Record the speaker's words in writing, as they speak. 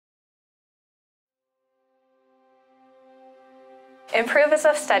Improve is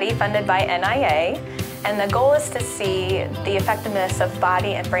a study funded by NIA, and the goal is to see the effectiveness of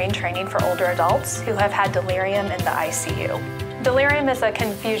body and brain training for older adults who have had delirium in the ICU. Delirium is a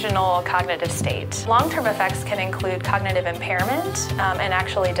confusional cognitive state. Long-term effects can include cognitive impairment and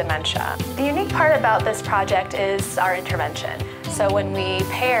actually dementia. The unique part about this project is our intervention. So when we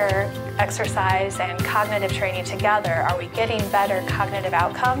pair exercise and cognitive training together, are we getting better cognitive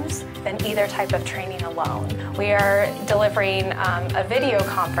outcomes than either type of training alone? We are delivering a video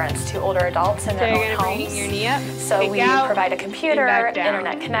conference to older adults in their own homes. Your knee up, so we provide a computer,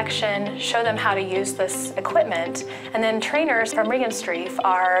 internet connection, show them how to use this equipment, and then trainers from Regenstrief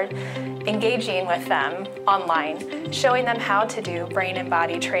are engaging with them online, showing them how to do brain and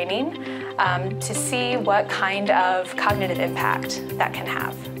body training to see what kind of cognitive impact that can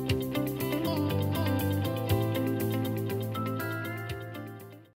have.